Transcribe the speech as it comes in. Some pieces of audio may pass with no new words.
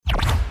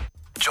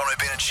Jono,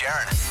 Ben and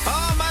Sharyn.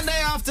 Oh, Monday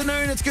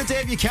afternoon. It's good to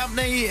have your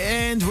company,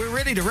 and we're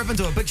ready to rip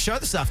into a big show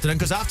this afternoon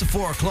because after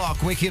 4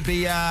 o'clock, we could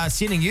be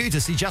sending you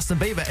to see Justin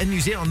Bieber in New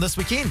Zealand this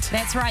weekend.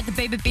 That's right, the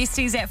Bieber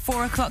Besties at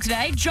 4 o'clock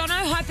today. Jono,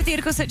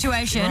 hypothetical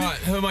situation. Right,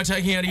 who am I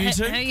taking out of you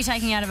two? Who are you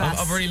taking out of us?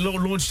 I've already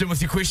launched in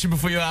with your question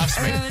before you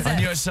asked me. Who is I it?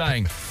 knew it was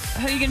saying.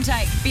 Who are you going to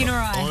take, Ben or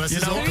I? Oh, this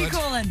is Who are you awkward.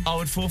 calling? I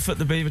would forfeit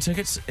the Bieber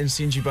tickets and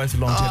send you both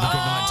along to have a good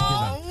night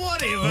together. Oh,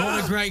 whatever.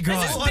 What a great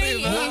guy. This is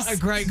BS. What a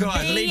great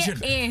guy.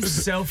 Legend. BS.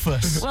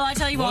 Selfless. Well, I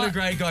tell you What a what,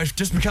 great guy.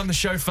 Just become the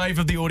show fave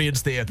of the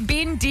audience there.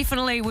 Ben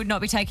definitely would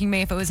not be taking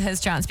me if it was his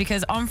chance,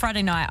 because on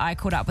Friday night I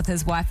caught up with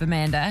his wife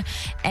Amanda,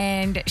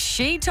 and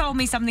she told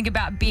me something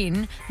about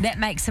Ben that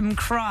makes him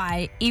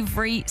cry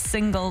every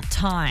single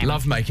time.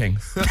 Love making.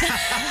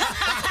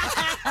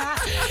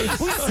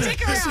 Well, stick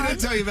She around. didn't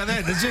tell you about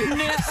that, did she?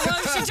 Yeah,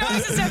 well, she told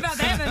us stuff about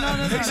that, but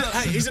not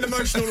Hey, he's an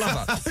emotional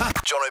lover.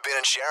 Jono, Ben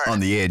and Sharyn. On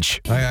the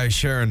edge. Hey,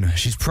 Sharyn,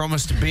 she's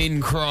promised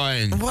Ben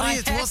crying.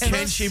 What's Can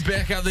this? she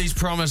back up these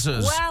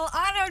promises? Well,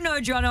 I don't know,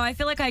 Jono. I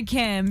feel like I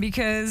can,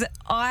 because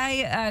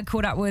I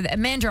caught up with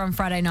Amanda on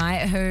Friday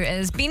night, who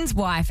is Ben's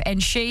wife,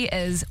 and she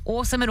is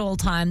awesome at all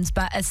times,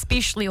 but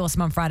especially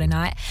awesome on Friday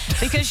night,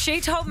 because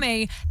she told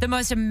me the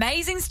most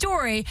amazing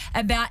story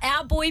about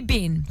our boy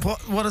Ben.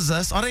 What is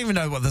this? I don't even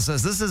know what this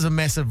is. This is a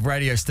massive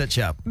radio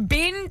stitch-up.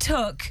 Ben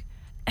took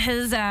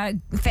his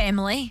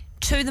family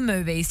to the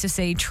movies to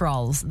see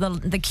Trolls,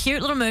 the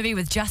cute little movie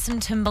with Justin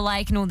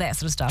Timberlake and all that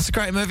sort of stuff. It's a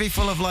great movie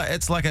full of,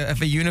 it's like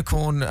if a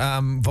unicorn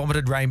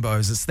vomited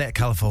rainbows. It's that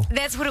colourful.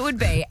 That's what it would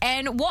be.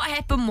 And what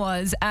happened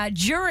was,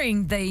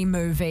 during the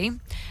movie,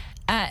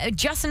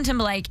 Justin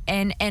Timberlake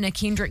and Anna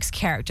Kendrick's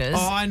characters,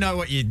 Oh, I know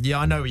what you're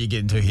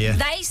getting to here.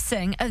 they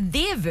sing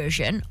their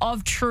version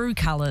of True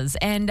Colours.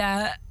 And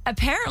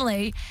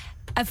apparently,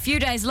 a few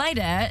days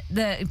later,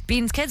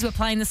 Ben's kids were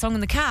playing the song in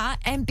the car,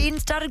 and Ben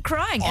started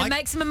crying. It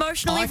makes him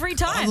emotional every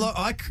time.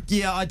 I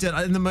did.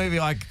 In the movie,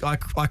 I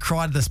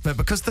cried this bit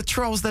because the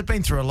Trolls, they've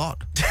been through a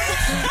lot.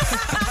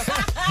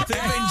 They've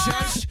been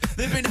judged,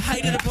 they've been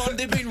hated upon,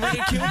 they've been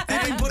ridiculed,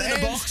 they've been put in a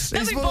box. They've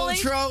These been little bullied.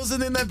 Trolls,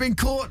 and then they've been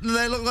caught, and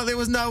they looked like there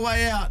was no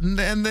way out. And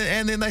then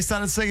they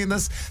started singing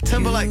this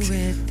Timberlake.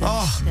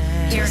 Oh,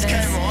 Here it just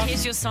came on. is.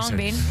 Here's your song,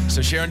 Ben.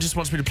 So Sharyn just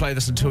wants me to play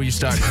this until you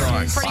start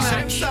crying. Pretty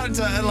I'm much. starting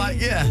to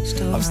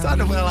I'm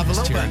starting to well up a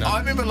little tearing bit. up. I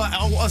remember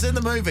I was in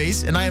the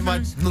movies and I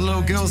had the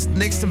little girls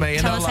next to me,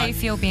 and Tell they us were how you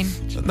like, feel, Ben.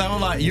 they were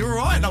like, "You all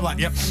right?" And I'm like,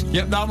 "Yep,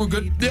 no, I'm all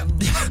good. Yep."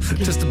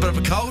 Just a bit of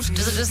a cold.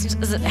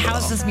 How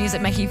does this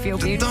music make you feel,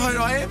 Ben? No,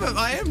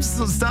 I am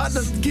still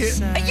starting to get.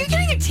 Are you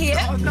getting a tear?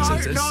 Oh, no,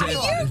 It's no. Are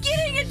you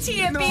getting a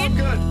tear, No, Ben? I'm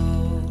good.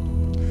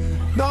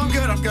 No, I'm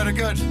good. I'm good. I'm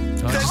good.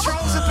 The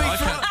Trolls have been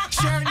through.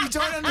 Sharyn, you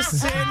don't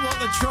understand what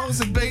the Trolls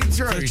have been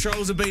through. The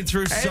Trolls have been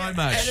through so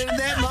much. And in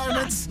that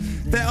moment,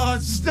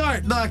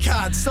 no, I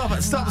can't. Stop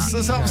it. Stop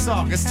the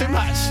song. It's too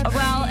much.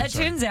 Well, it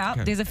turns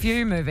out there's a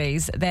few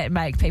movies that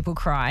make people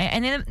cry,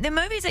 and then the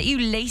movies that you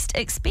least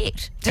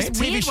expect. Just And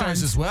TV weird shows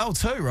ones. as well,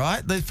 too,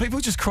 right? The people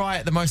just cry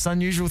at the most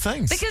unusual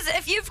things. Because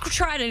if you've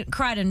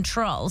cried in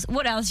Trolls,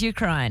 what else are you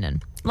crying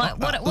in? Like,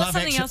 what's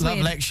something else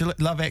weird?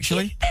 Love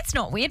Actually. That's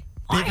not weird.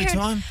 Every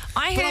time.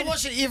 I But I heard.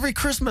 watch it every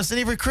Christmas, and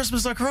every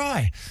Christmas I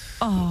cry.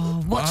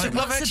 Oh, what's Love the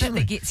bit Actually.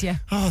 that gets you?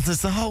 Oh,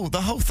 there's the whole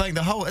thing,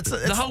 the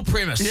whole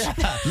premise. Yeah.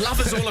 Love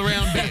is all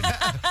around Ben.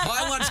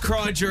 I once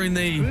cried during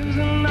the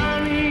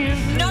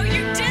No,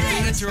 you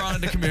didn't.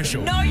 Toronto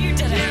commercial. No, you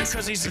didn't.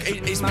 Because he's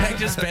packed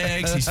his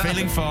bags, he's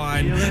feeling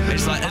fine.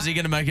 He's like, is he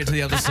going to make it to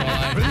the other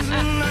side?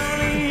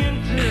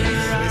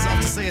 He's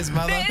off to see his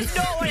mother. That is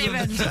not what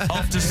happened.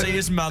 Off to see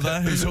his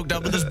mother, who's hooked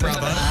up with his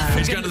brother.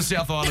 He's going to the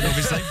South Island,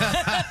 obviously.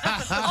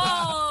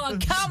 Oh,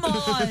 come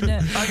on.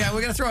 Okay,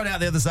 we're going to throw it out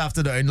there this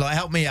afternoon. Like,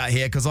 help me out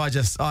here, because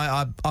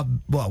without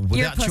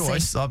pussy.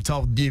 choice,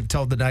 you've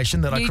told the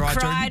nation that I You cried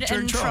cried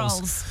during in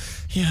Trolls.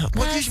 Yeah,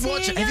 well, you should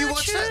watch it. Have you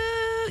watched it?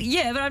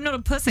 Yeah, but I'm not a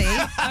pussy.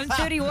 I'm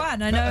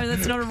 31. I know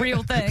that's not a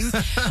real thing.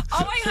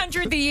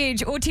 0800 The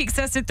Edge or text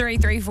us to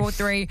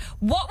 3343.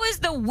 What was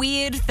the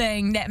weird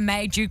thing that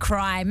made you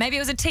cry? Maybe it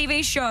was a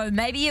TV show.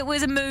 Maybe it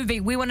was a movie.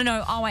 We want to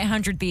know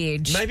 0800 The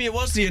Edge. Maybe it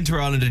was the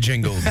Inter-Islander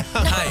jingle.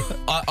 Hey,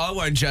 I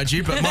won't judge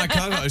you, but my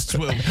co-hosts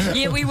will.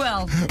 Yeah, we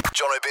will.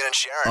 Jono, Ben and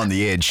Sharyn. On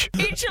the edge.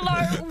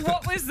 Itchelo,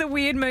 what was the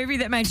weird movie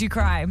that made you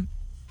cry?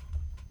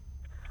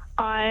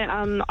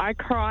 I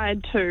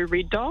cried to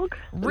Red Dog,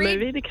 the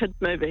movie, the kids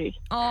movie.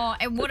 Oh,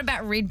 and what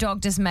about Red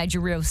Dog just made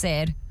you real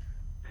sad?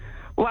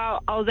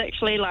 Well, I was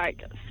actually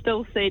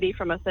still seedy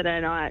from a Saturday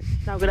night,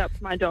 snuggled up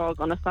to my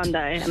dog on a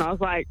Sunday, and I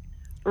was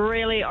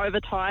really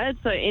overtired,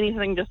 so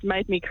anything just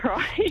made me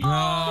cry.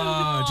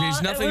 Oh, geez,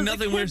 It was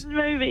nothing a worse. kids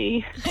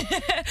movie.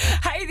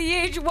 Hey, The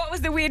Edge, what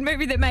was the weird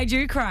movie that made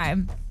you cry?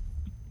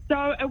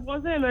 So it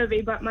wasn't a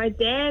movie, but my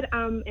dad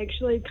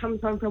actually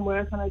comes home from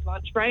work on his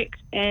lunch break,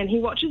 and he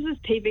watches this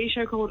TV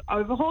show called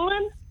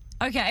Overhauling.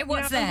 Okay,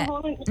 what's Yeah, that?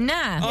 Overhauling.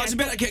 Nah. Oh, it's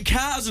about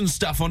cars and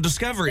stuff on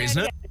Discovery,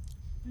 isn't it?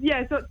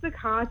 Yeah, so it's the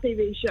car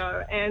TV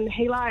show, and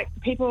he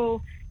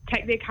people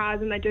take their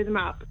cars and they do them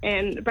up.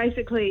 And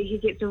basically he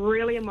gets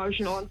really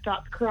emotional and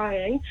starts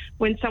crying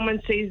when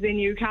someone sees their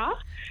new car.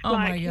 Oh,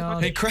 my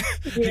God. He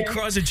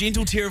cries a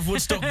gentle tear of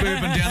Woodstock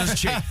bourbon down his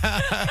cheek.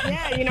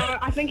 Yeah, you know,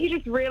 I think he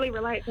just really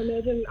relates.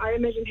 I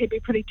imagine he'd be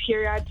pretty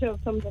teary-eyed too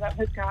if someone did up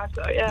his car.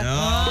 So, yeah.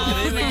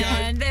 Oh, there we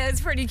Man,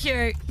 that's pretty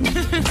cute.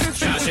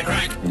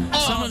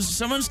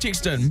 Someone's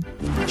texted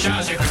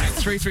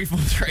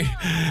 3343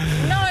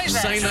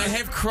 saying they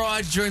have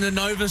cried during the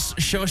Novus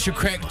Show Us Your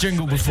Crack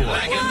jingle before.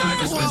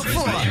 It's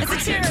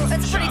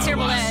a pretty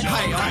terrible ad.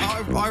 Hey,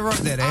 I wrote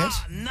that ad.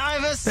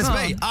 Novus. It's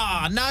me.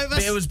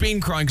 Novus. It was Ben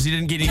crying because he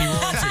didn't get any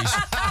royalties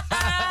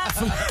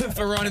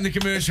for running the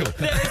commercial.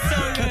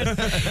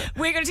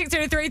 We're going to text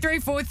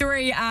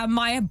 3343.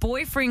 My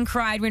boyfriend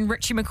cried when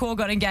Richie McCaw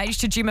got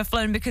engaged to Gemma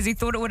Flynn because he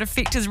thought it would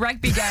affect his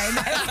rugby game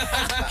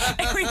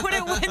and we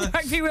wouldn't win the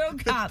Rugby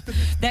World Cup.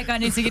 That guy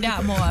needs to get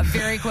out more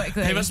very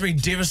quickly. He must have been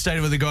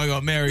devastated when the guy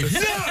got married.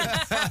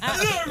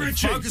 No,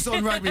 Richie. Focus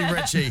on rugby,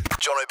 Richie.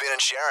 Jono, Ben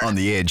and Sharyn. On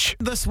the Edge.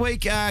 This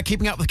week,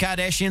 Keeping Up with the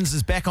Kardashians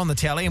is back on the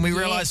tally, and we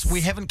realise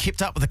we haven't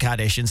kept up with the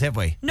Kardashians, have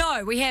we?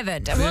 No, we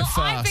haven't. Well,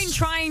 I've been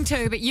trying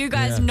to, but you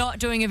guys not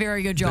doing a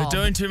very good job.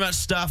 They're doing too much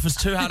stuff.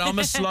 It's too hard. I'm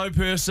a slow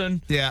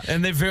person. Yeah.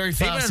 And they're very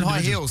fast. Even in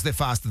high heels, they're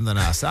faster than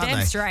us, aren't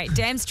they?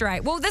 Damn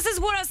straight. Well, this is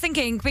what I was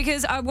thinking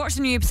because I watched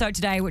a new episode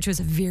today, which was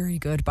very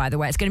good, by the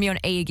way. It's going to be on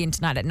E! again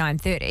tonight at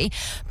 9:30.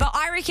 But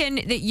I reckon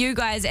that you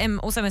guys, and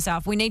also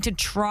myself, we need to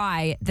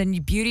try the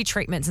new beauty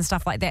treatments and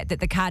stuff like that the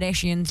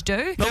Kardashians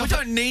do. No, we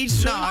don't need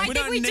to. I we think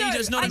don't we need do. it.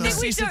 It's not I a think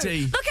we do.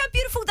 necessity. Look how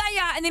beautiful they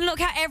are, and then look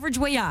how average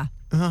we are.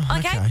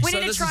 Okay? We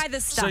need to try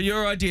this stuff. So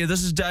your idea,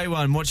 this is day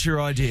one. What's your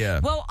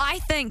idea? Well, I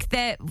think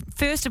that,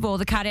 first of all,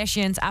 the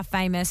Kardashians are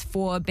famous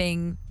for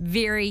being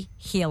very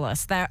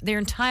hairless. Their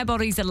entire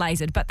bodies are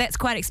lasered, but that's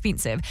quite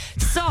expensive.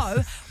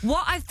 So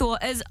what I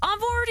thought is I'm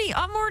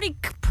already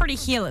pretty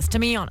hairless, to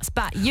be honest,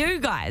 but you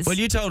guys... Well,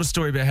 you told a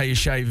story about how you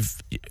shave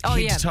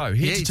head to toe.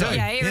 Head to toe.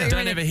 Yeah,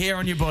 don't have a hair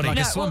on your body. Like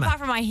a No, swimmer. well, apart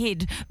from my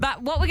head.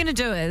 But what we're going to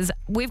do is,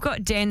 we've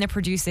got Dan, the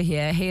producer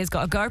here. He has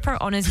got a GoPro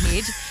on his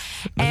head.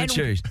 Look at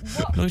you.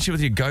 Look at you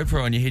with your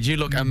GoPro on your head. You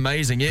look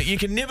amazing. You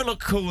can never look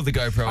cool with the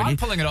GoPro on you. I'm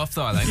pulling it off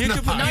though, I think. You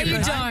could put, No, you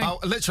don't. I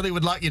literally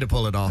would like you to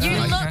pull it off.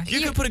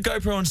 you could put a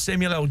GoPro on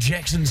Samuel L.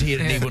 Jackson's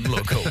head and he wouldn't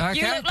look cool.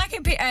 You look like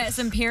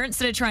some parents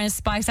that are trying to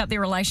spice up their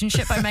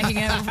relationship by making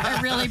a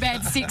really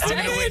bad sex tape.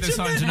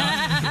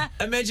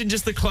 Imagine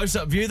just the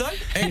close-up view, though.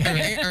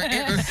 Anyway,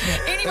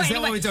 Is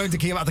that what we're doing to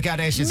keep up the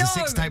Kardashians? A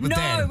sex tape with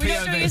Dan? No, we're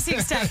not doing a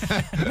sex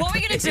tape. What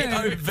we're going to do...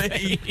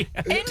 POV.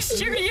 In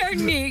studio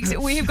next,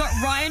 we have got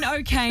Ryan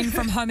O'Kane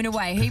from Home and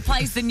Away. He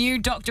plays the new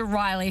Dr.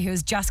 Riley, who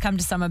has just come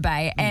to Summer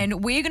Bay.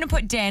 And we're going to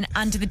put Dan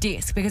under the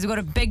desk because we've got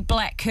a big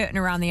black curtain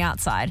around the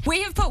outside.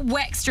 We have put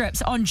wax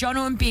strips on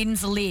Jono and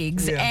Ben's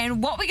legs. Yeah.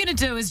 And what we're going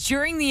to do is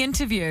during the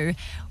interview,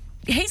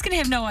 he's going to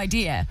have no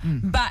idea,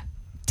 but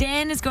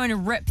Dan is going to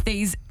rip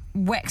these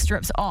wax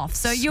strips off.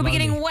 So you'll be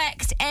getting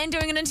waxed and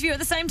doing an interview at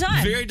the same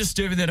time. Very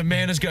disturbing that a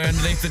man is going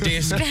underneath the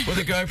desk with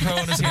a GoPro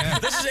on his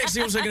head. This is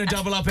actually also going to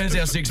double up as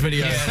our sex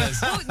video. Yeah, it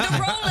is. Well,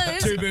 the rule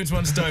is... Two birds,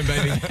 one stone,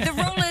 baby. The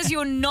rule is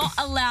you're not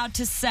allowed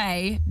to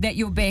say that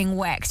you're being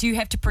waxed. You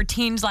have to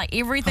pretend like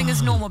everything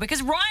is normal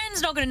because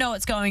Ryan's not going to know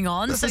what's going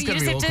on. This So is you gonna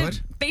just be have awkward.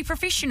 to be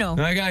professional.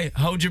 Okay,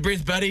 hold your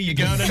breath, buddy. You're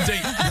going in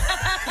deep.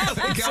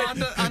 Go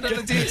under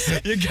the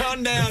desk. You're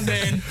going down,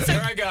 Dan.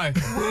 There I go.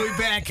 We'll be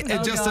back in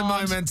just a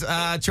God. moment.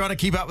 Trying to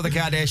keep up with the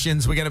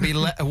Kardashians. We're going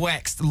to be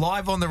waxed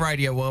live on the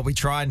radio while we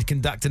try and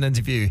conduct an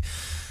interview.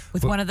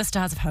 With one of the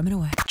stars of Home and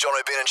Away.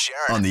 Jono, Ben and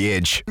Sharyn. On the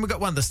Edge. We've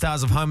got one of the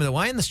stars of Home and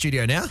Away in the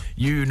studio now.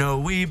 You know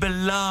we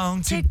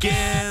belong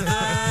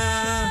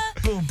together.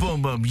 Boom,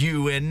 boom, boom.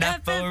 You and I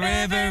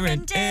forever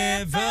and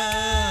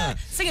ever.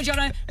 Sing it,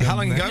 Jono. How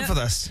long are you going for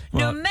this?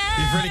 No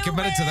matter You've really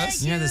committed to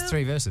this? You know, there's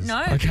 3 verses. No.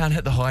 I can't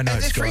hit the high notes,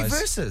 There's 3 guys.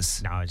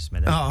 verses. No, I just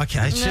made that. Oh,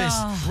 okay.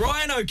 Jeez. No.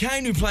 Ryan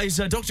O'Kane, who plays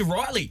Dr.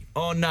 Riley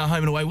on Home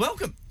and Away.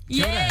 Welcome.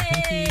 Yay!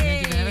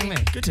 Thank you for having me.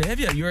 Good to have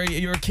you.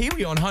 You're a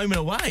Kiwi on Home and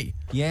Away.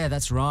 Yeah,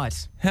 that's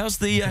right. How's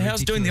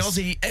how's doing the ridiculous.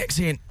 Aussie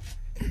accent?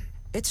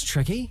 It's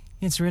tricky.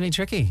 It's really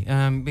tricky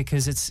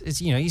because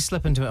it's you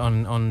slip into it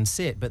on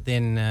set, but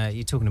then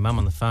you're talking to Mum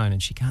on the phone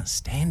and she can't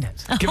stand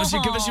it. Give us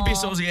your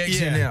best Aussie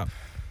accent Yeah. now.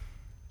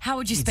 How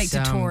would you speak It's,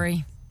 to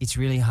Tori? It's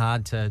really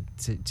hard to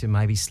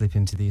maybe slip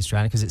into the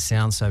Australian because it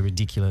sounds so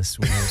ridiculous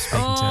when you're speaking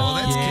to. Oh,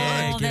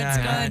 that's that's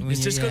good. good. When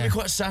It's just you- got to yeah. be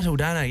quite subtle,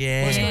 don't it?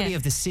 Yeah. Well, it's got Yeah. to be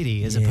of the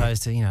city as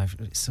opposed to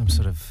some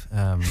sort of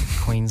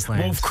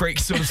Queensland. Wolf Creek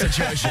sort of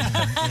situation.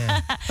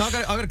 Yeah. I've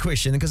got a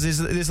question because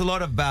there's a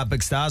lot of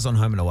big stars on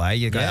Home and Away.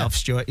 You got Yeah. Alf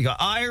Stewart, you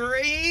got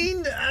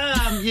Irene.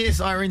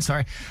 Yes, Irene.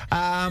 Sorry.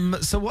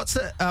 So what's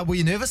it? Were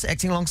you nervous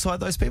acting alongside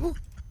those people?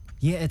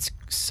 Yeah, it's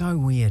so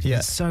weird. Yeah.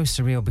 It's so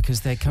surreal because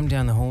they come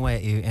down the hallway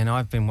at you, and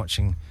I've been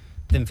watching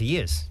them for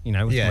years,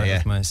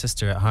 with my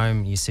sister at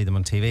home. You see them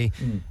on TV,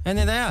 and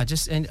there they are.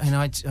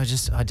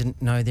 I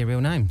didn't know their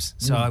real names,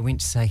 so I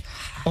went to say,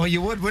 Oh,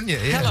 you would, wouldn't you?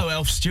 Yeah. Hello,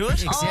 Elf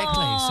Stewart.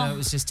 exactly. So it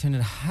was just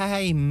turning,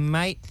 hey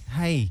mate,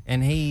 hey,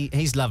 and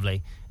he's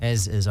lovely,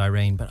 as is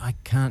Irene, but I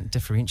can't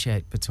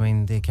differentiate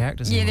between their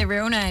characters. Yeah, anymore.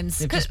 their real names.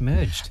 They've just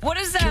merged. What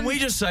is Can we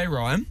just say,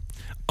 Ryan,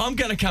 I'm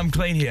going to come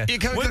clean here.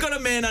 We've got a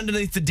man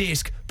underneath the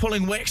desk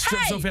pulling wax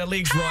strips Hey, off our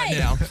legs hey. right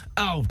now.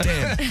 Oh,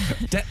 Dan.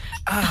 Dan.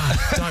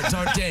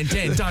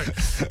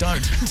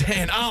 Don't.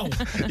 Dan. Oh.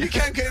 You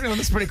came clean on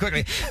this pretty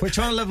quickly. We're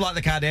trying to live like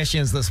the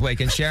Kardashians this week,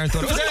 and Sharyn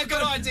thought, was that a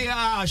good idea?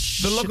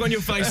 The look on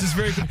your face is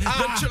very good.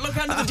 Look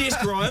under the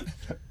desk, Ryan.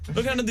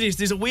 Look under the desk.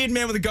 There's a weird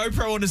man with a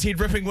GoPro on his head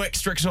ripping wax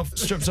strips off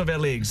our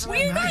legs. Well,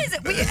 you guys,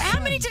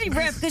 how many did he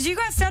rip? Because you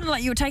guys sounded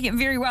like you were taking it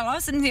very well. I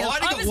was sitting here.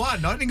 I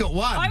only got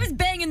one. I was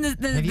banging the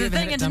Have you ever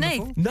thing had it done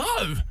underneath. before?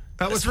 No.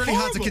 It was really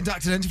hard to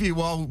conduct an interview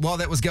while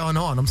that was going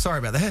on. I'm sorry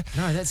about that.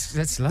 No,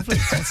 that's lovely.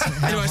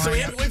 Anyway, so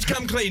we've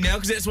come clean now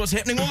because that's what's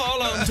happening while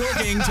I'm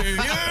talking to you.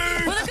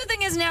 Well, the good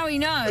thing is now he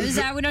knows.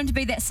 We don't have to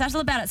be that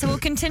subtle about it. So we'll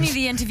continue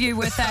the interview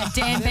with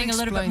Dan being a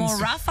little bit more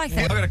rough, I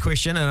think. I've got a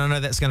question, and I know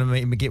that's going to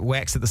make me get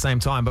waxed at the same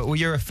time, but were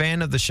you a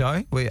fan of the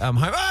show?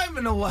 Home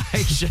and Away.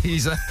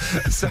 Jeez.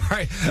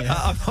 Sorry.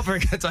 I'm not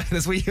very good at taking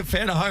this. Were you a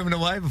fan of Home and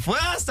Away before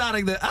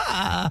starting the...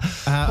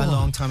 a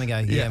long time ago.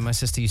 Yeah, my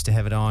sister used to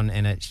have it on,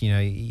 and it,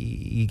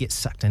 you get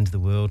sucked into the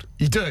world.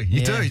 You do,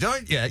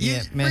 don't you?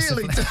 You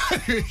really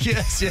do.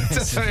 Yes,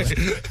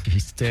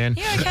 He's Dan.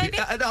 You okay,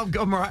 Ben?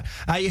 I'm all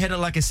right. You had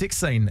like a sex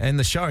scene in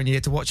the show, and you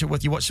had to watch it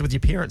with your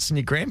parents and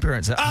your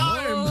grandparents at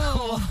home.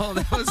 Oh,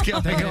 that was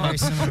going They had a on. very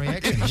similar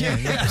reaction.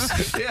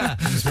 Yeah.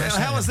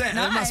 How was that?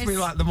 It must be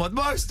like the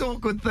most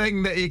awkward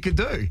thing that you could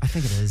do. I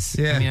think it is.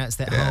 Yeah. I mean, it's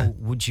that whole,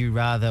 would you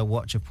rather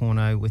watch a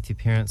porno with your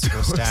parents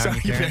or star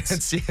your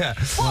parents? Yeah.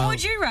 What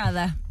would you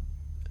rather?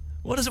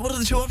 What is it? What are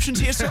the two options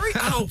here? Sorry.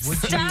 Oh,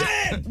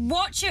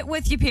 Watch it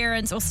with your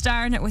parents or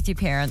star in it with your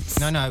parents?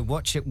 No,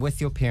 watch it with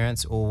your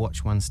parents or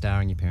watch one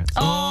star in your parents.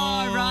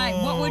 Oh, right.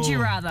 What would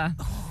you rather?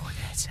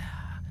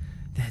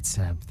 That's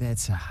I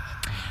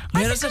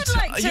think I'd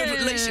like to...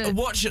 At least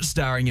watch it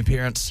starring your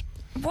parents.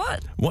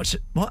 What? Watch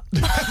it. What? I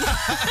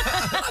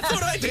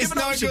thought I had to There's give an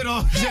no option. good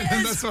option in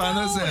That this is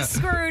one, full is it?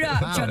 screwed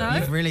up, Jono.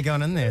 You've really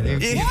gone in there. Why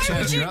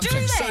would you do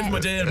that? So's my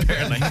dad,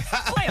 apparently.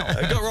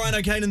 I got Ryan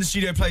O'Kane in the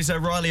studio, plays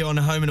O'Reilly on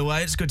Home and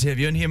Away. It's good to have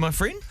you in here, my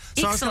friend.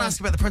 So I was going to ask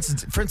about the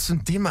Prince from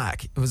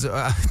Denmark. It was Were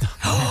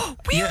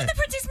you in the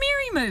Princess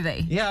Mary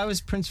movie? Yeah, I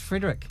was Prince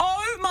Frederick.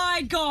 Oh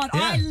my God,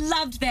 Yeah. I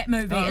loved that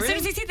movie. Oh, As soon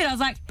as really? he said that, I was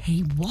like,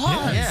 he was.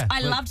 Yeah.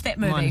 I loved that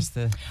movie. Minus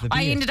the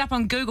I beard. ended up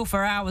on Google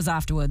for hours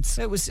afterwards.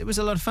 It was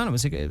a lot of fun.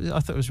 I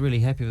thought it was really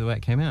happy with the way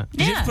it came out.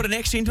 Did you have to put an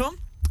accent on?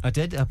 I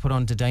did. I put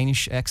on the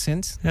Danish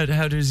accent. How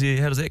does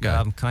that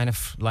go? Kind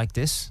of like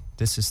this.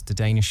 This is the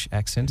Danish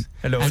accent.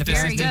 Hello. And if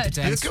Very you did good.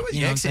 the dance, You're good with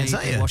your accents, they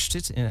aren't you? watched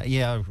it.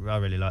 Yeah, I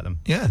really like them.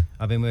 Yeah.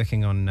 I've been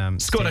working on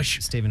Scottish.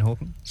 Stephen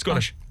Hawking.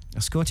 Scottish.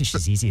 Scottish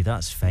is easy.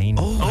 That's fine.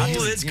 Oh,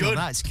 that's good.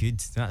 That's good.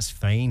 That's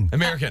fine.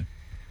 American.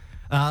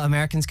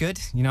 American's good.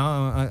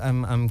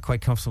 I'm quite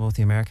comfortable with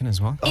the American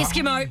as well.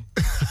 Eskimo.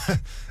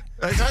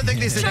 I don't think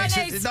there's an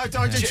Chinese. accent.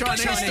 No, don't do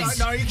Chinese. Chinese.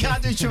 No, you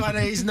can't do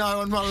Chinese.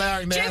 No, I'm not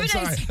allowing that. I'm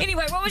sorry. Japanese.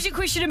 Anyway, what was your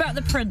question about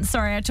the prince?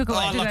 Sorry, I took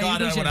away. Oh, look, I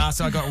don't want to ask.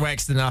 I got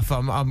waxed enough.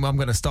 I'm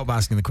going to stop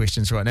asking the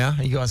questions right now.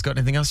 You guys got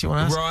anything else you want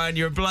to ask? Ryan,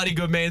 you're a bloody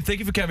good man. Thank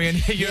you for coming in.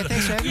 You've had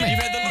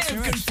the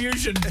look of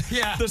confusion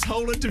this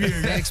whole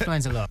interview. That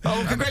explains a lot. Oh,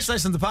 well,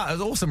 congratulations on the part. It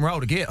was an awesome role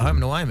to get, Home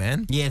and Away,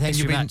 man. Yeah, thanks And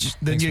you've very been much.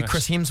 the Thanks new very much.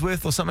 Chris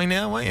Hemsworth or something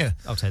now, won't you?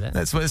 I'll take that.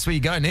 That's where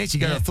you go next. You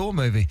go to Yeah. a Thor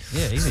movie.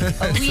 Yeah, easy.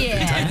 Oh,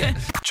 yeah.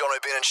 Jono,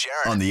 Ben and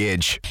Sharyn on the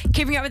Edge.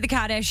 Keeping Up with the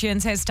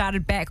Kardashians has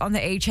started back on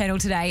the E! Channel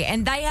today,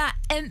 and they are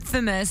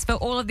infamous for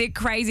all of their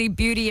crazy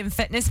beauty and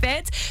fitness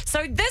fads.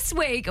 So this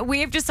week,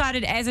 we have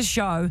decided as a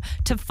show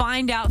to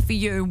find out for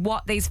you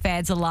what these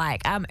fads are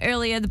like.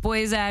 Earlier, the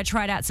boys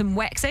tried out some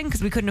waxing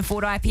because we couldn't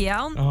afford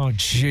IPL. Oh,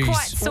 jeez.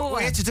 Quite sore.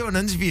 We had to do an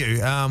interview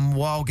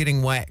while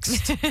getting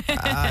waxed.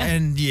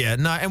 And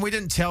we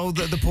didn't tell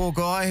the poor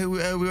guy who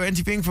we were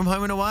interviewing from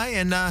Home and Away.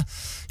 And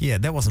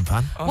that wasn't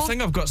fun. I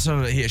think I've got some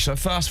of it here. Should I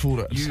fast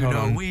forward it? Hold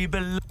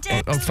on.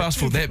 I'll fast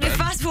forward that You're bit.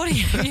 fast forwarding.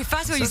 You're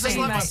fast forwarding. This is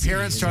like my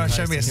parents trying to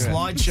show me a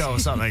slideshow or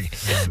something.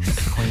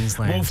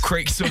 Queensland. Wolf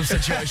Creek sort of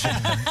situation.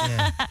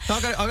 Yeah.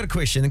 I got a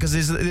question because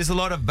there's a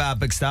lot of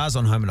big stars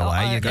on Home and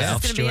Away. You got this is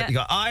Elf gonna be Stewart, it. you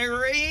got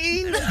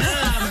Irene.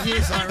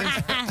 Yes,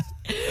 Irene.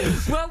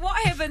 Well, what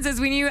happens is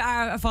when you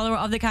are a follower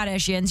of the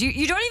Kardashians,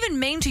 you don't even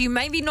mean to, you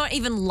maybe not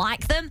even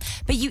like them,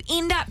 but you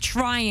end up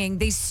trying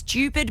these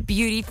stupid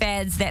beauty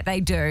fads that they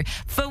do.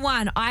 For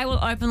one, I will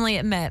openly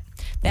admit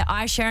that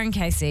I, Sharyn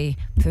Casey,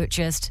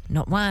 purchased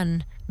not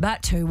one,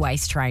 but 2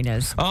 waist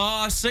trainers. Oh,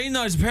 I've seen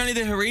those. Apparently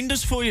they're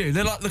horrendous for you.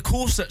 They're like the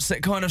corsets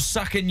that kind of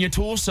suck in your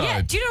torso.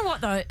 Yeah, do you know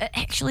what though? It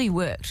actually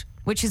worked.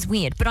 which is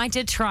weird, but I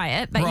did try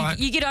it. But Right.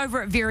 you get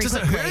over it very Does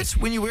it quickly. hurt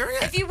when you're wearing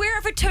it? If you wear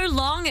it for too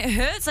long, it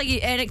hurts,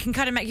 and it can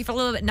kind of make you feel a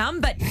little bit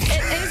numb. But it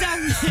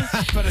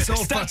is. But it's all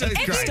Start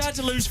great.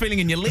 to lose feeling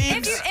in your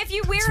legs. If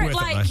you wear It's it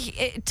worth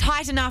it,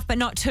 tight enough but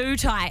not too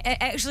tight, it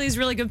actually is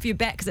really good for your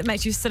back because it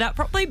makes you sit up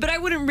properly. But I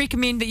wouldn't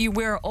recommend that you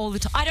wear it all the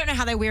time. I don't know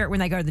how they wear it when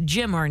they go to the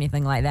gym or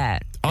anything like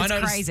that. I It's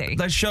know crazy.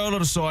 they show a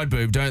lot of side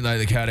boob, don't they,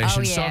 the Kardashians?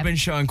 Oh, So yeah. I've been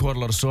showing quite a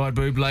lot of side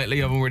boob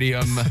lately. I'm already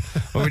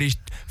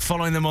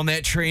following them on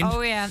that trend.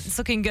 Oh yeah, it's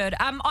looking good.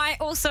 I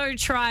also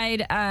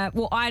tried.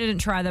 Well, I didn't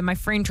try them. My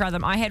friend tried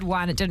them. I had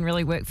one. It didn't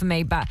really work for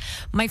me. But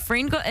my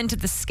friend got into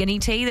the skinny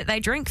tea that they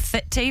drink,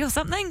 fit tea or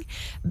something.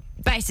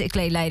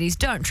 Basically, ladies,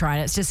 don't try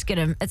it. It's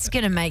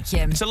gonna make you.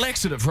 It's a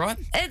laxative, right?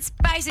 It's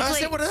basically. Oh, is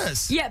that what it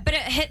is? Yeah, but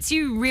it hits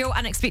you real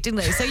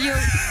unexpectedly. So you're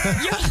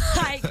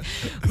like,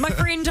 my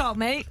friend told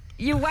me.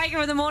 You wake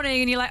up in the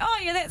morning and you're like, oh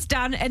yeah, that's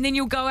done, and then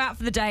you'll go out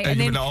for the day, and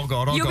you'll then be like, oh,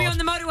 God, you'll be God. on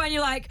the motorway and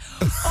you're like,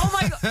 oh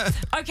my God.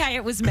 Okay,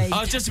 it was me.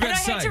 I was just about and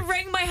to I had say. to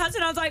ring my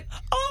husband. I was like,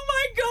 oh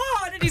my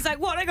God, and he's like,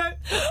 what? I go,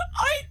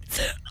 I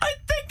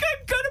think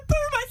I'm gonna poo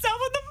myself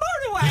on the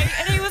motorway,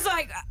 and he was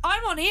like,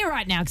 I'm on air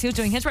right now because he was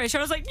doing his radio show.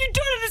 I was like, you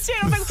don't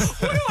understand. I was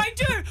like, what do I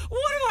do?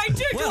 What do I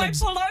do? Well, do I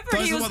pull over? And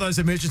Those he are was, what those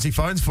emergency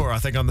phones for, I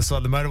think, on the side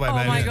of the motorway, oh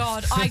maybe. my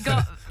God, I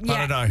got. Yeah. I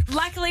don't know.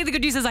 Luckily, the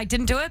good news is I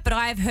didn't do it, but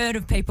I have heard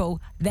of people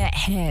that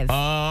have.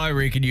 I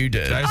reckon you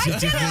did. I She did.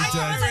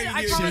 definitely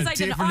I did. promise I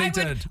She didn't.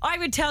 definitely did. I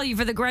would tell you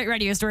for the great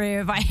radio story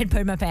if I had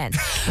pooed my pants.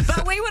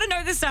 But we want to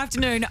know this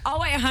afternoon,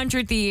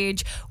 0800 The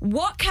Edge,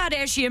 what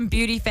Kardashian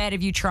beauty fad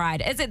have you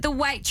tried? Is it the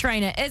weight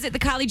trainer? Is it the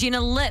Kylie Jenner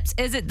lips?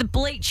 Is it the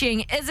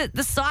bleaching? Is it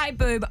the side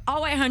boob?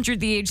 0800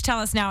 The Edge, tell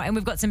us now. And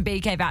we've got some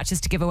BK vouchers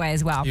to give away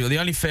as well. The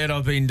only fad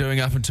I've been doing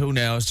up until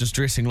now is just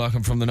dressing like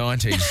I'm from the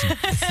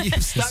 90s.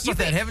 You've stuck with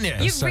that, haven't you?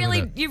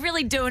 You're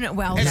really doing it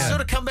well. It's though.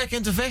 sort of come back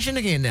into fashion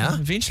again now.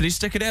 Eventually,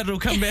 stick it out, it'll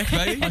come back,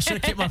 baby. I should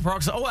have kept my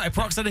peroxide. Oh, wait,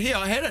 peroxide here.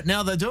 I had it.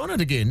 Now they're doing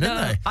it again, didn't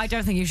No, they? I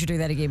don't think you should do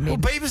that again, Well,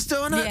 Ben. Bieber's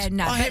doing it. Yeah,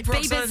 no. I had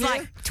peroxide Bieber's here.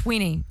 like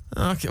 20.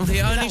 Okay. The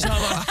only time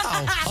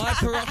I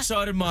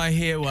peroxided my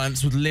hair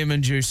once with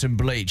lemon juice and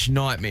bleach.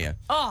 Nightmare.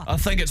 Oh. I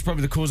think it's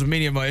probably the cause of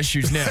many of my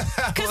issues now.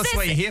 Well, that's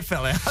why your hair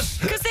fell out.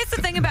 Because that's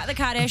the thing about the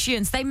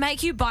Kardashians. They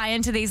make you buy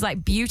into these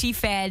like beauty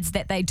fads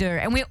that they do.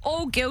 And we're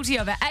all guilty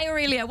of it. Hey,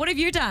 Aurelia, what have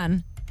you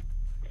done?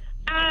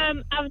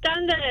 I've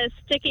done the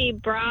sticky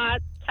bra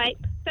tape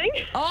thing.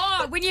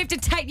 Oh, when you have to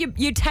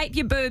tape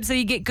your boobs so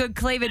you get good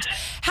cleavage.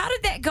 How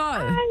did that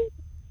go?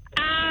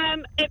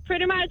 It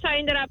pretty much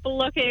ended up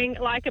looking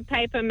like a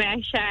paper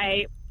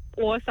mache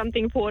or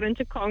something poured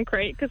into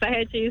concrete because I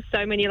had to use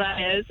so many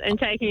layers, and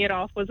taking it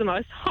off was the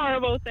most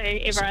horrible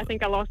thing ever. I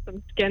think I lost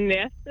some skin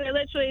there. They're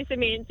literally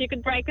cement. You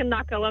could break a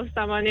knuckle if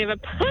someone ever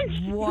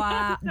punched.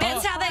 Wow.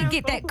 That's how they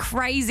get that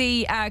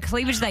crazy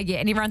cleavage they get.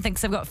 And everyone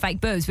thinks they've got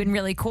fake boobs when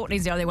really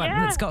Courtney's the only one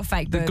Yeah. that's got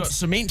fake They've got boobs.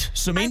 cement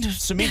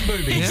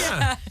boobies.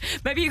 Yeah.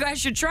 Maybe you guys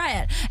should try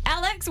it.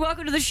 Alex,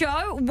 welcome to the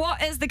show.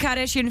 What is the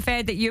Kardashian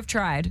fad that you've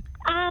tried?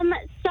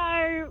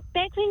 So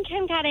back when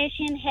Kim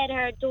Kardashian had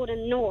her daughter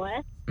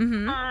North,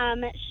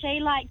 she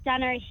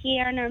done her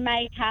hair and her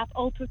makeup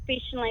all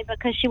professionally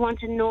because she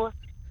wanted North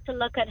to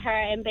look at her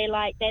and be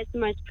like, that's the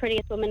most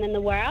prettiest woman in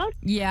the world.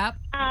 Yep.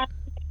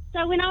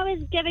 So when I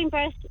was giving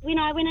birth, when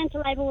I went into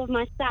labour with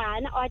my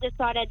son, I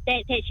decided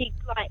that's actually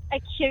like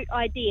a cute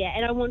idea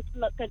and I wanted to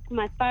look good for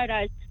my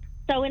photos.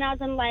 So when I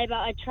was in labour,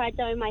 I tried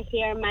doing my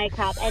hair and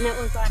makeup and it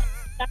was like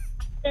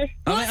this.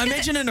 I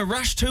imagine in a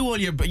rush too, while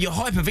you're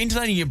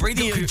hyperventilating, you're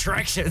breathing,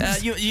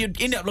 contractions. you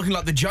end up looking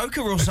like the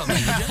Joker or something.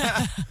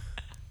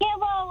 Yeah,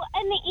 well,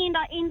 in the end,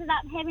 I ended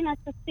up having a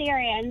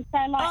cesarean. So,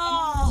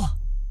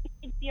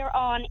 they're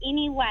on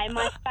anyway.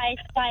 My face,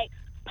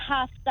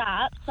 puffed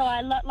up. So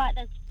I look like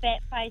this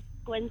fat-faced,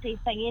 squinty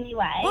thing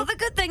anyway. Well, the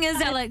good thing is,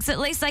 Alex, at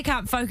least they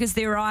can't focus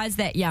their eyes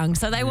that young,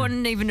 so they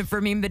wouldn't even have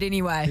remembered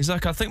anyway. He's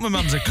like, I think my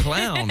mum's a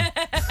clown. And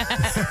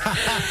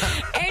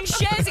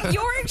Shaz,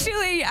 you're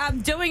actually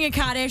doing a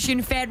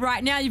Kardashian fad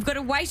right now. You've got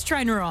a waist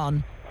trainer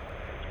on.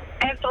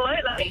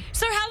 Absolutely.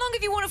 So how long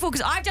have you worn it for?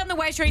 Because I've done the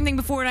waist training thing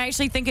before and I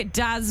actually think it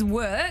does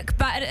work,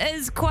 but it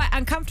is quite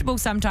uncomfortable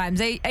sometimes.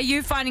 Are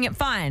you finding it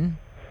fine?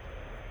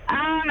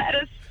 It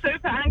is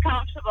super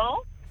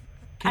uncomfortable,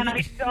 and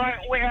I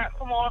don't wear it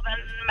for more than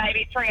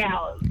maybe 3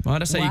 hours. I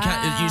just say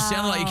you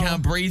sound like you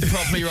can't breathe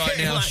properly right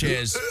now,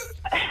 Shaz.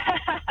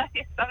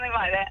 Something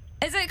like that.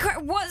 Is it?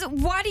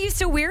 Why do you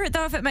still wear it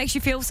though if it makes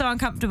you feel so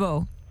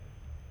uncomfortable?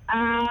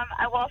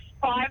 I lost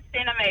 5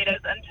 centimetres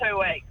in 2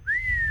 weeks.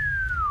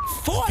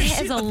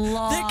 That is a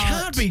lot. That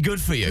can't be good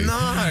for you.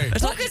 No.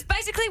 It's Well, like, because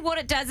basically what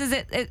it does is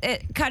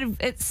it kind of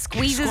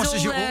squeezes Squashes all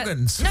your the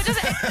organs. No,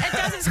 it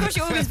doesn't squash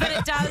your organs, but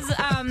it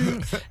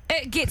does.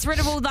 It gets rid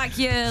of all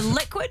your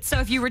liquid. So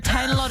if you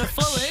retain a lot of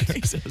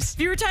fluid, Jesus. if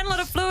you retain a lot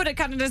of fluid, it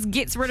kind of just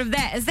gets rid of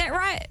that. Is that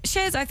right,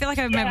 Shaz? I feel like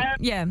I've Yeah.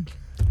 yeah.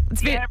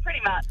 Yeah,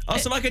 pretty much. Oh,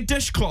 so like a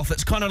dishcloth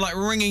that's kind of like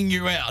wringing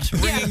you out,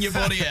 wringing your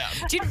body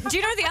out. Do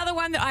you know the other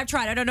one that I've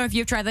tried? I don't know if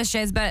you've tried this,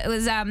 Jazz, but it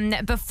was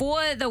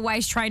before the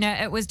waist trainer.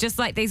 It was just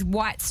like these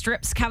white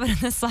strips covered in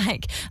this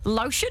like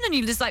lotion, and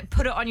you just like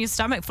put it on your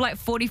stomach for like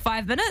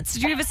 45 minutes.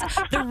 Did you ever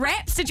the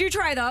wraps? Did you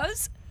try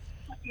those?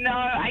 No,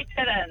 I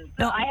didn't.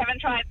 No, I haven't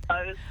tried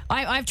those.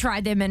 I've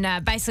tried them,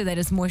 and basically they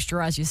just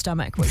moisturise your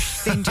stomach,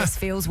 which then just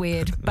feels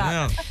weird.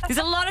 But there's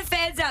a lot of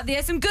fads out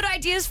there. Some good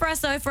ideas for us,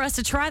 though, for us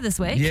to try this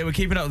week. Yeah, we're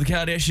keeping up with the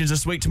Kardashians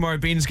this week. Tomorrow,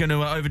 Ben's going to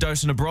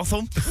overdose in a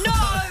brothel.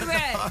 No,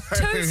 man.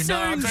 Too soon,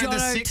 I'm doing Jono. the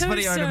 6 Too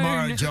video soon.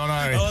 tomorrow,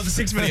 Jono. Oh, the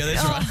 6 video,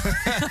 that's right.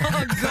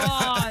 Oh,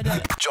 God.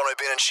 Jono,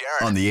 Ben and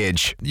Sharyn on the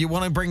Edge. You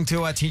want to bring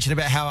to our attention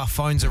about how our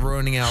phones are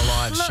ruining our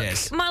lives, Look,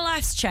 Shaz. my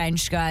life's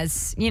changed,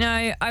 guys. You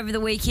know, over the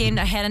weekend,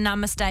 I had a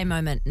namaste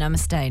moment.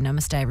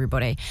 Namaste,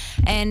 everybody.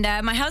 And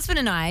my husband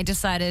and I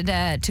decided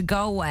to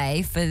go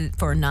away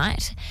for a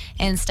night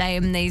and stay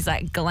in these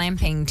like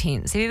glamping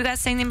tents. Have you guys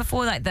seen them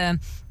before? Like the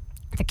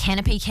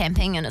canopy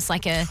camping, and it's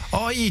like a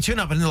Oh, yeah, you turn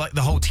up and like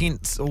the whole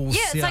tent's all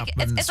yeah, set it's up like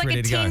and it's like ready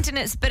a to go. tent, and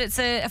it's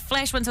a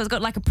flash one, so it's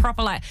got like a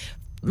proper like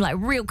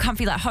real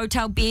comfy like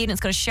hotel bed, and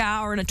it's got a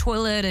shower and a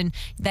toilet, and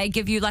they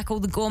give you like all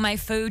the gourmet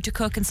food to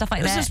cook and stuff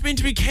like Is that. this meant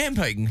to be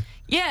camping?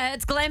 Yeah,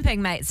 it's glamping,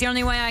 mate. It's the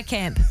only way I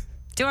camp.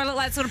 Do I look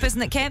like the sort of person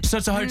that camps? So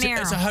it's a hotel.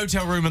 No. It's a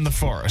hotel room in the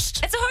forest.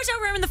 It's a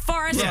hotel room in the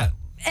forest. Yeah.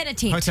 In a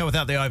tent. Hotel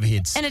without the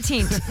overheads. In a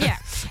tent, yeah.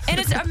 And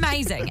it's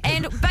amazing.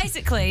 And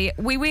basically,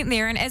 we went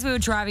there, and as we were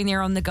driving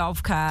there on the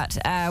golf cart,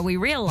 we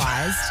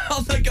realised...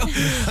 Oh my God!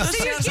 This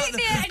So you sounds get like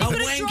there, and a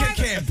wanker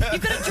camp.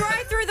 you've got to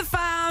drive through the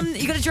farm.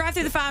 You've got to drive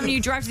through the farm, and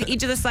you drive to the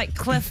edge of this like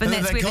cliff, and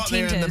that's they where the got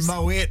there tent and is. the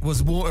Moet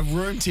was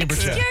room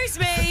temperature. Excuse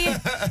me.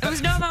 It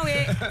was no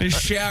Moet. There's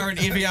shower and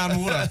Evian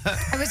water.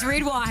 It was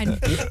red wine.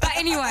 But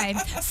anyway,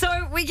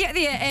 so we get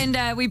there,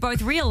 and we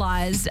both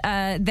realised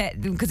that,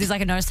 because there's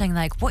like a notice saying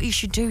like, what you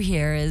should do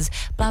here is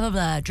blah, blah,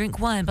 blah, drink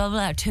wine, blah, blah,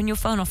 blah, turn your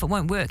phone off, it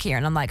won't work here.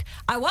 And I'm like,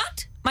 I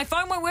what? My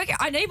phone won't work?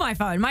 I need my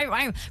phone.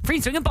 My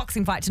friend's doing a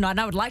boxing fight tonight,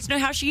 and I would like to know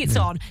how she gets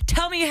on.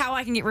 Tell me how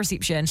I can get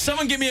reception.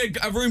 Someone give me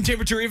a room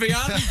temperature Evian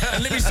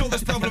and let me sort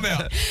this problem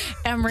out.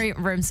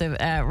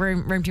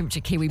 Room temperature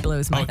Kiwi Blue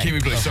is my thing. Kiwi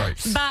Blue, sorry.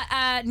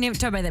 But never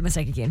don't make that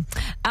mistake again.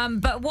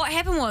 But what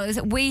happened was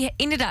we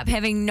ended up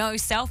having no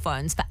cell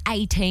phones for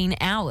 18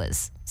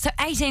 hours. So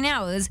 18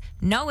 hours,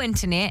 no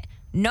internet,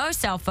 no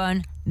cell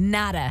phone,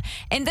 nada.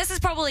 And this is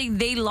probably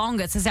the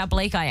longest, this is how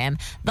bleak I am,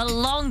 the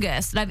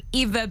longest that I've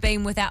ever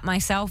been without my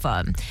cell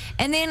phone.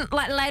 And then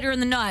like later in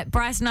the night,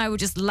 Bryce and I were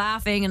just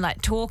laughing and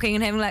like talking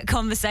and having like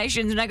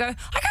conversations, and I go,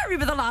 I can't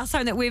remember the last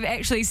time that we've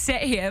actually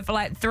sat here for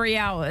like 3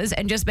 hours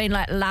and just been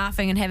like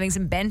laughing and having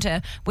some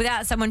banter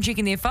without someone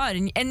checking their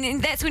phone.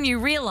 And that's when you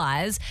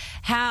realise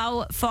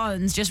how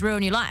phones just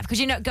ruin your life, because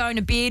you're not going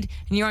to bed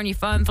and you're on your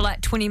phone for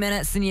like 20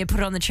 minutes and you put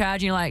it on the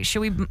charge and you're like,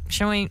 should we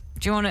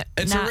do you want it?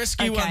 It's a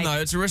risky one,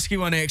 though. It's a risky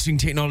one accessing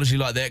technology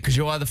like that, because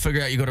you'll either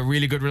figure out you've got a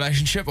really good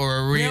relationship or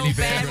a really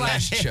bad one.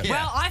 relationship.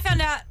 Well, I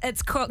found out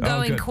it's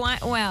going good.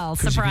 quite well,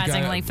 'Cause you could go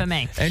surprisingly out- for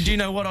me. And do you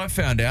know what I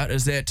found out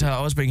is that I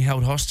was being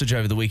held hostage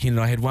over the weekend,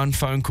 and I had one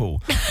phone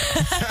call. You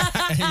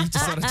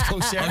decided to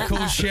call I Sharyn.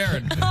 called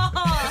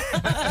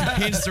Sharyn.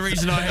 Hence the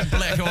reason I have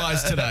black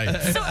eyes today.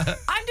 So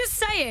I'm just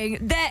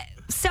saying that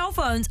cell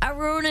phones are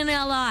ruining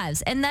our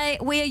lives, and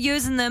we are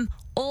using them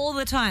all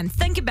the time.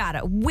 Think about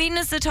it. When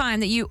is the time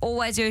that you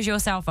always use your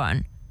cell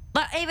phone?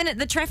 Like even at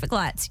the traffic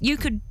lights, you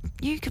could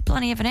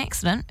bloody have an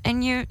accident,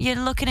 and you're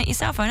looking at your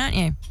cell phone, aren't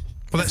you?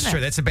 Well, that's true.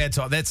 That's a bad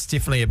time. That's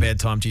definitely a bad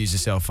time to use your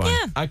cell phone.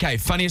 Yeah. Okay,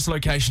 funniest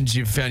locations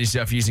you've found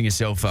yourself using a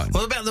cell phone?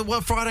 Well, about the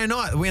Friday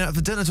night, we went out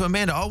for dinner to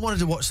Amanda. I wanted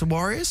to watch the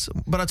Warriors,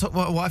 but I took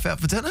my wife out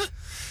for dinner.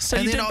 So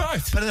you did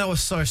both? But then I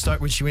was so stoked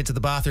when she went to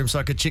the bathroom so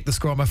I could check the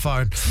score on my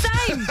phone.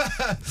 Same.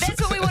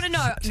 That's what we want to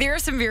know. There are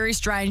some very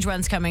strange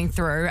ones coming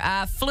through.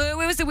 Fleur,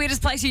 where was the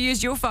weirdest place you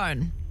used your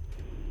phone?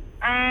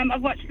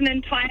 I've watched an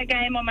entire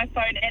game on my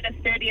phone at a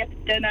 30th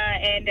dinner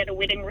and at a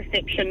wedding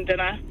reception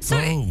dinner. So,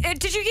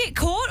 did you get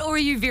caught, or are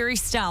you very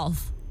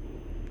stealth?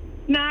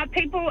 Nah,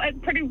 people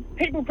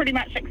pretty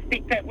much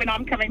expect that when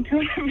I'm coming to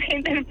an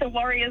event, that if the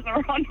Warriors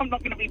are on, I'm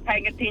not going to be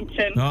paying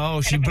attention.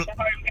 Oh, she and if it's at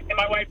home,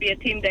 I won't be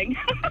attending.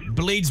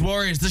 bleeds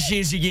Warriors. This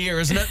year's your year,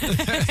 isn't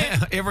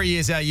it? Every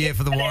year's our year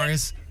for the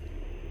Warriors.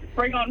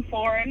 Bring on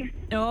foreign.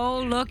 Oh,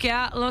 look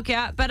out, look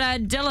out. But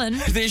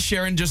Dylan... There's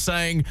Sharyn just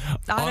saying...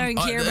 I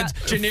don't care about...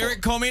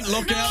 Generic comment,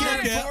 look out,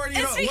 Kieran look out. Foran, It's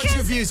what's your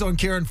because- views on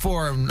Kieran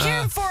Foran?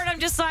 Kieran Foran, I'm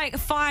just like,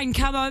 fine,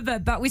 come over,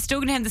 but we're still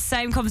going to have the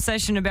same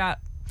conversation about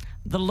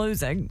the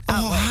losing.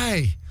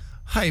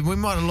 Hey, we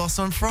might have lost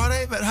on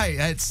Friday, but hey,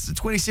 it's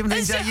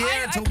 2017's our year.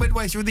 It's all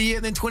midway through the year,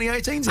 and then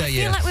 2018's our I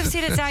year. feel like we've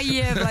said it's our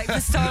year like for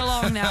so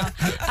long now.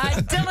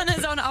 Dylan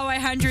is on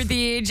 0800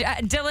 The Edge.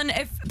 Dylan,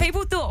 if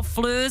people thought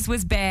Fleur's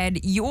was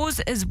bad,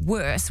 yours is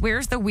worse. Where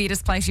is the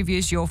weirdest place you've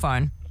used your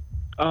phone?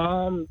 So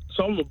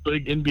I'm a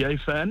big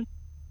NBA fan,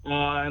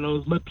 and it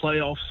was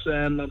mid-playoffs,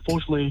 and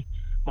unfortunately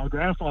my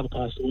grandfather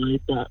passed away,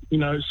 but,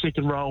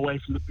 second row away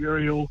from the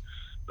burial,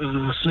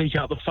 sneak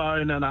out the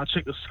phone and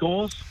check the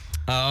scores.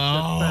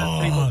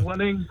 Team was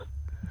winning.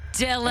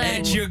 Dylan.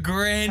 At your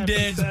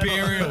granddad's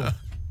burial.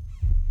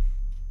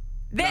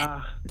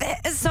 That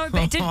is so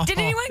bad. Did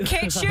anyone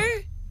catch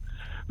you?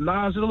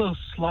 Nah, it was a little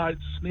slight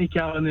sneak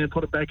out and then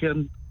put it back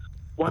in,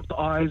 wipe the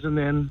eyes, and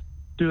then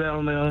do that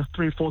on there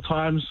 3-4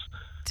 times.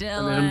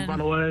 And then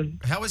run away.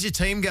 How was your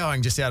team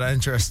going, just out of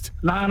interest?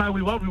 No,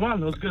 we won.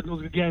 It was good. It was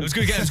a good game. It was a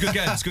good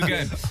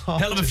game.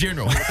 Hell of a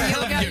funeral.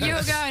 You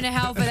were going to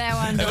hell for that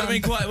one. It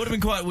would have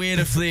been quite weird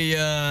if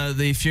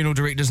the funeral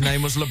director's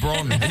name was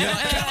LeBron. And you're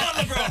like, come on,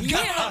 LeBron.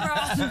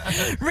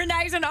 LeBron.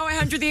 Renee's on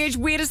 0800 The Edge.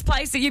 Weirdest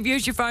place that you've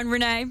used your phone,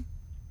 Renee?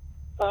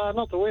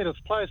 Not the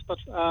weirdest place, but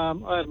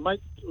I had a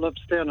mate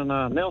lives down in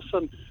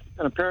Nelson,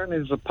 and apparently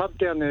there's a pub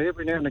down there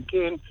every now and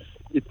again.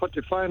 You put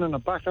your phone in a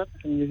bucket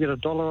and you get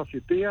 $1 off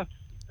your beer.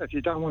 If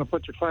you don't want to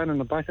put your phone in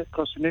the bucket, it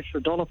costs an extra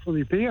 $1 for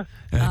your beer.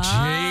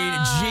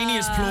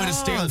 Genius ploy to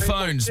steal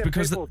phones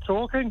because people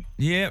talking.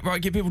 Yeah,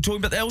 right. Get people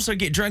talking, but they also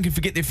get drunk and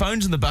forget their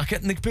phones in the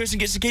bucket, and the person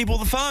gets to keep all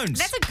the phones.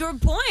 That's a good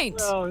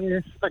point. Oh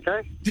yes,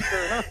 okay,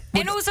 fair enough.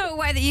 And also a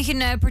way that you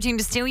can pretend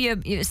to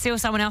steal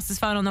someone else's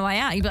phone on the way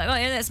out. You'd be like, oh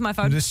yeah, that's my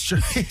phone. That's true.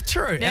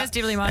 True. That's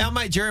definitely mine. Our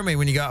mate Jeremy,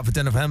 when you go out for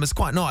dinner for him, it's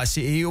quite nice.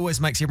 He always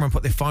makes everyone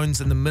put their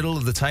phones in the middle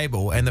of the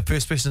table, and the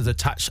first person to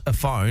touch their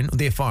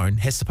phone,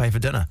 has to pay for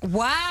dinner.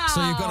 Wow.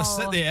 So you've got to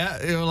sit there.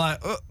 You're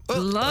like,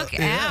 look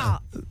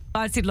out.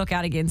 I said look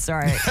out again,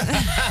 sorry.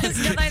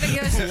 It's not like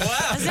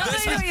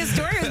your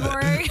story was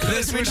boring.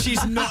 That's when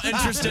she's not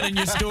interested in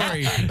your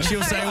story.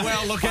 She'll say,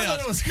 well, look out.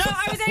 No,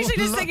 I was actually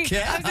just thinking,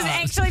 I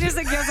was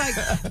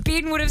like,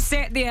 Ben would have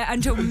sat there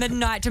until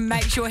midnight to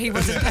make sure he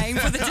wasn't paying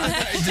for the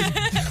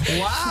dinner.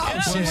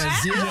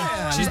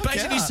 Wow. She's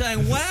basically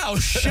saying, wow,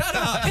 shut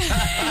up.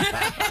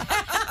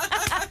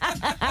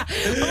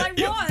 Well, I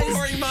You're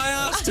boring my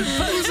ass to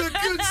It was a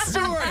good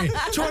story.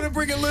 Trying to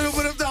bring a little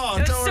bit of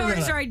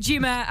Sorry,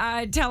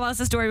 Gemma. Tell us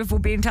a story before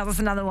Ben tells us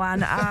another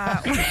one.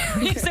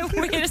 It's the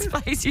weirdest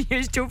place you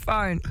used your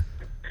phone.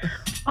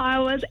 I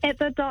was at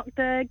the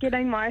doctor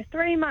getting my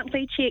 3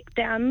 monthly check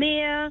down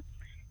there,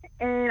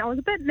 and I was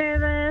a bit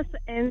nervous,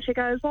 and she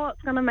goes,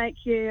 what's going to make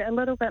you a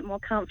little bit more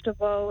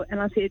comfortable? And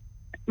I said,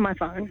 my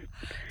phone.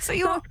 So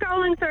you're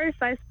scrolling through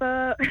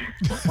Facebook.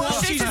 Well,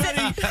 she's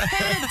had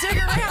to dig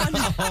around.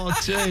 Oh,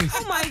 gee.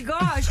 Oh, my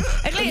gosh.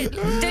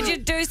 Did you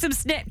do some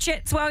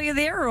Snapchats while you're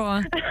there,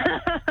 or?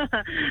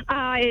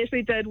 I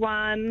actually did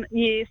one,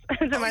 yes,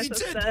 to my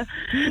sister.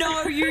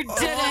 No, you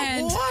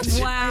didn't. What?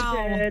 Wow.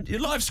 I did.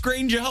 Your life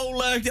screened your whole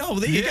there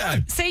you go.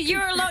 See,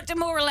 you're a lot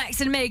more relaxed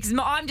than me, because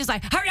I'm just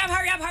like, hurry up.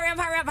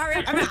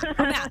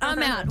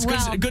 I'm out. It's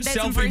Wow, a good that's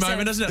selfie impressive.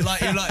 moment, isn't it?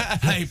 Like, you're like,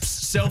 hey,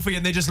 selfie,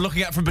 and they're just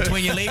looking out from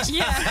between your legs.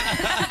 Yeah.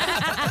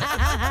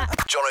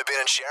 Jono, Ben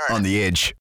and Sharyn on The Edge.